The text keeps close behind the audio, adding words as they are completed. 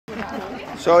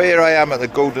So here I am at the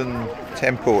Golden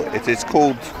Temple. It is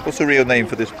called, what's the real name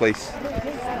for this place?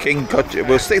 Kinkaku-ji.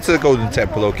 We'll stick to the Golden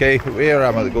Temple, okay? Here I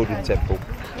am at the Golden Temple.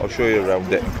 I'll show you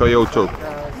around it. Kyoto.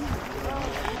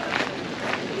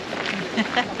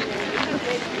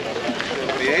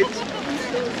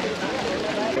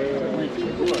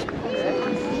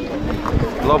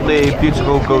 Lovely,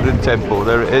 beautiful Golden Temple.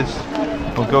 There it is.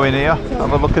 We'll go in here,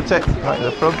 have a look at it, right at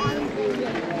the front.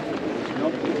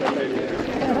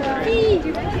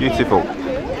 Beautiful.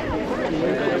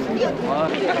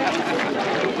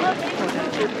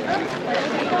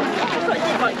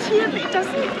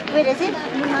 Wait, is it?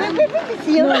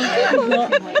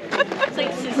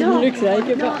 Looks like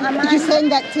it, but you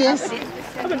send that to us.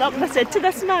 I went up and I said to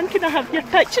this man, can I have your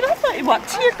picture? I thought he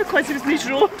worked here because he was in his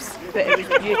robes. But it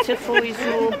was beautiful, his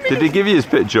robe. Did he give you his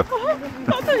picture? I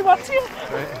thought he worked here.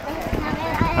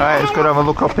 Alright, let's go and have a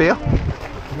look up here.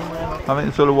 I mean,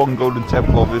 it's only one Golden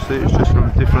Temple, obviously. It's just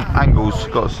from different angles.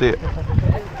 Got to see it.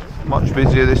 Much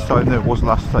busier this time than it was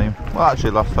last time. Well, actually,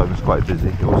 last time was quite busy.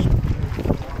 It was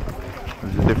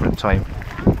a different time.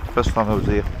 First time I was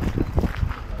here.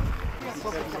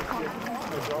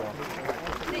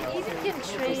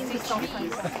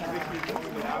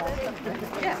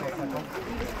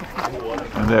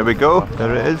 And there we go.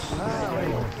 There it is.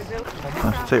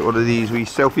 Let's take one of these wee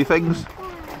selfie things.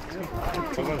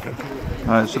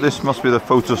 Alright, so this must be the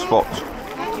photo spot.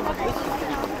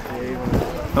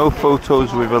 No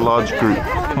photos with a large group.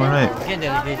 Alright. I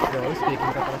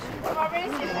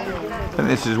think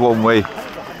this is one way.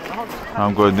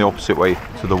 I'm going the opposite way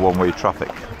to the one-way traffic.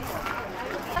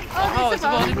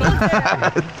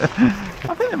 I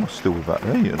think they must still be back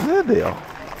there. There they are.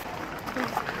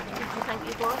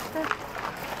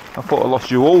 I thought I lost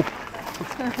you all.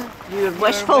 You're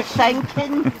wishful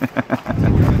thinking.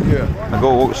 I got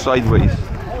to walk sideways. I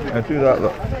do that,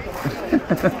 look.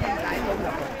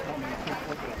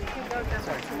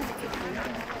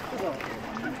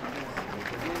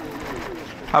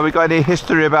 Have we got any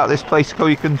history about this place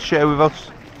you can share with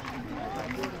us?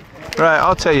 Right,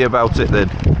 I'll tell you about it then.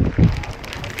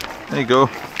 There you go.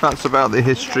 That's about the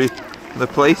history of the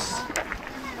place.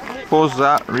 Pause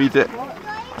that, read it.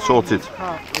 Sorted.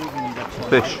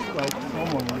 Fish.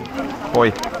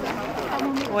 Koi.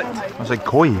 What? I said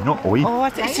koi, not oi. Oh, I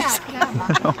think it's I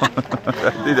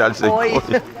did actually say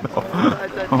koi. No.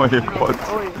 Oi, what?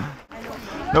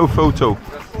 No photo.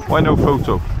 Why no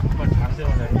photo?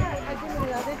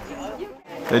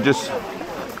 They're just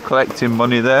collecting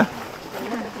money there.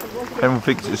 Everyone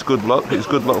thinks it's good luck. It's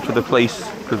good luck for the place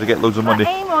because they get loads of money.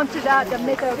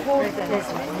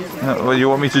 Well, you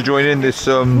want me to join in this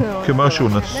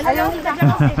commercialness?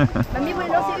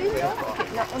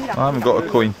 I haven't got a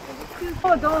coin.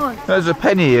 There's a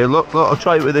penny here. Look, I'll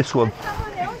try it with this one.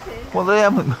 Well, they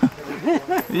haven't.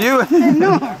 You? Is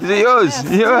it yours?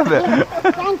 You have it.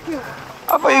 Thank you.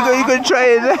 I thought you were going to try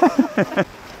it there.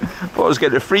 I thought I was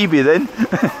getting a freebie then.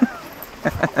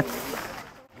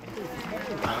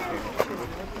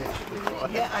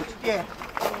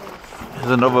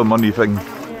 There's another money thing.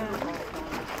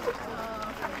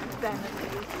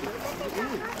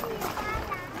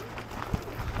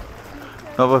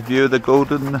 Another view of the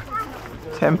Golden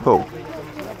Temple.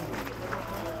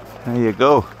 There you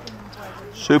go.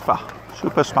 Super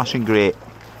smashing great,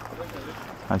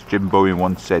 as Jim Bowen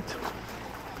once said.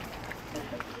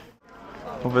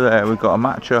 Over there we've got a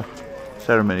matcha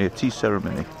ceremony, a tea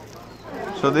ceremony.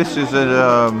 So this is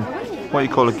a what you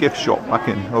call a gift shop back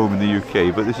in home in the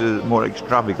UK, but this is a more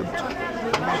extravagant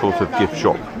sort of gift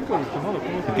shop.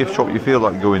 A gift shop you feel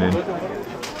like going in.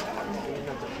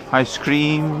 Ice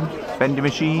cream, vending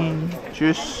machine,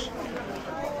 juice.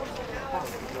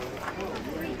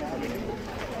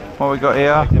 What we got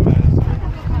here?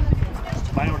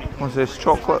 What's this?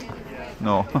 Chocolate?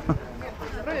 No.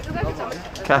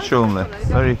 Cash only.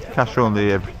 Very cash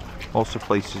only. Lots of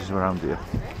places around here.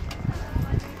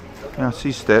 Yeah, I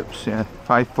see steps. Yeah,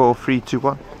 5, 4, 3, 2,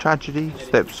 1. Tragedy.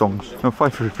 Step songs. No,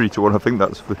 5, 4, 3, 2, 1. I think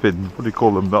that's flipping. What do you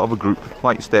call them? That other group.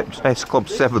 Light Steps. S Club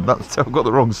 7. That's. I've got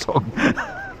the wrong song.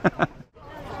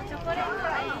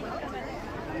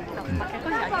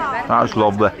 That's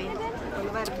lovely.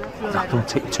 Don't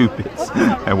take 2 bits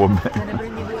and 1 bit.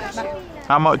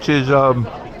 How much is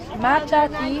Matcha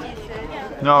tea.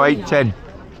 No, 8.10.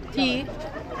 Tea.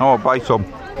 I'll buy some.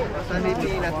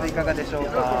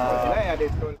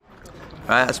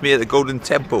 That's me at the Golden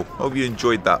Temple. Hope you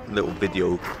enjoyed that little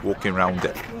video walking around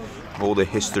it. All the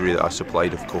history that I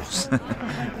supplied, of course.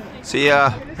 See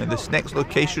ya in this next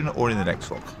location or in the next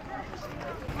vlog.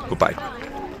 Goodbye.